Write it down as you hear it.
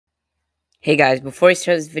Hey guys, before I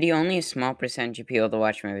start this video, only a small percentage of people that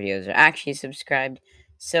watch my videos are actually subscribed.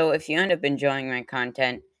 So if you end up enjoying my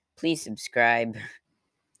content, please subscribe.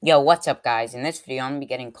 Yo, what's up guys? In this video, I'm going to be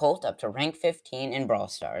getting Colt up to rank 15 in Brawl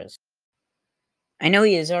Stars. I know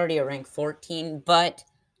he is already a rank 14, but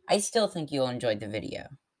I still think you'll enjoy the video.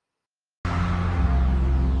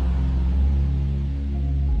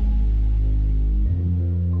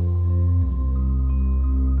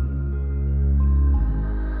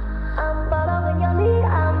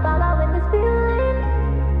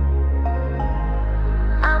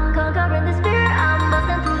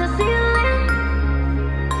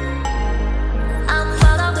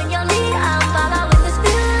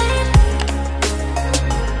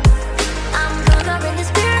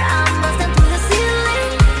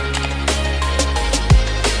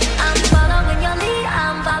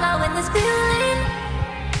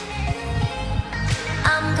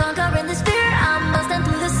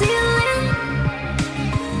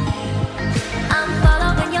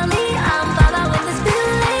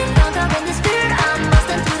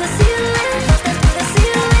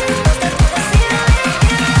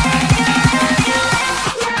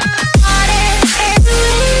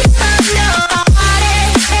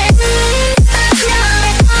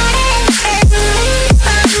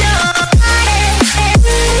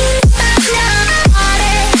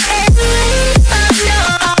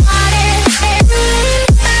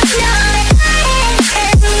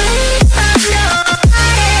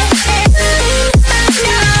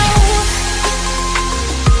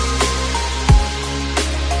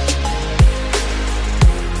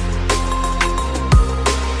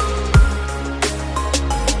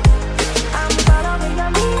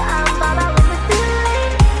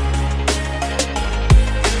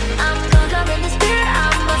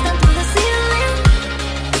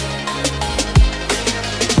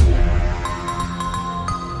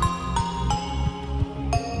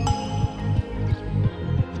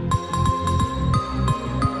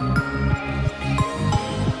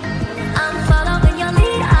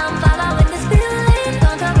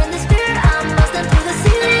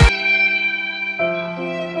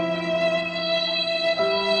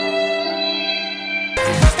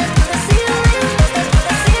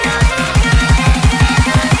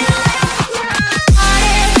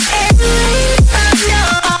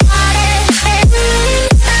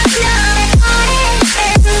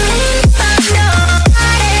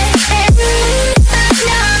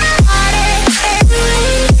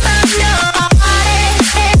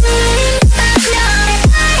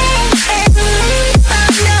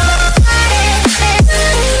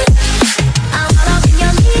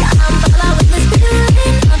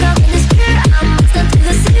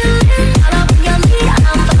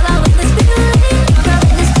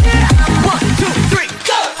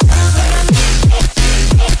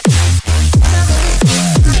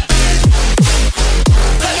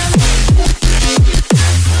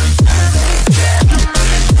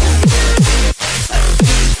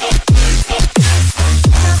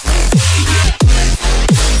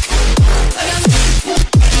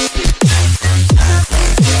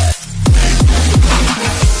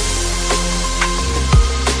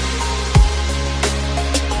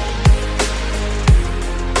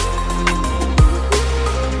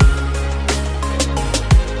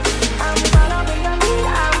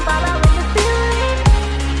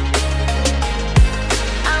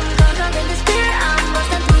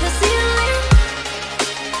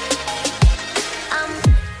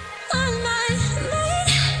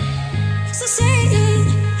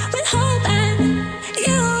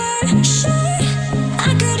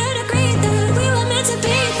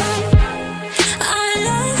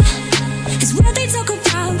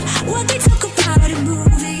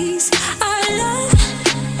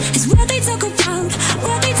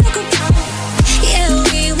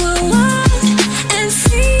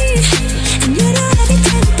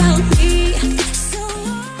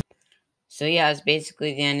 So yeah, that's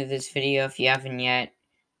basically the end of this video. If you haven't yet,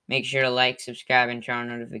 make sure to like, subscribe, and turn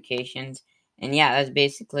on notifications. And yeah, that's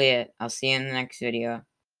basically it. I'll see you in the next video.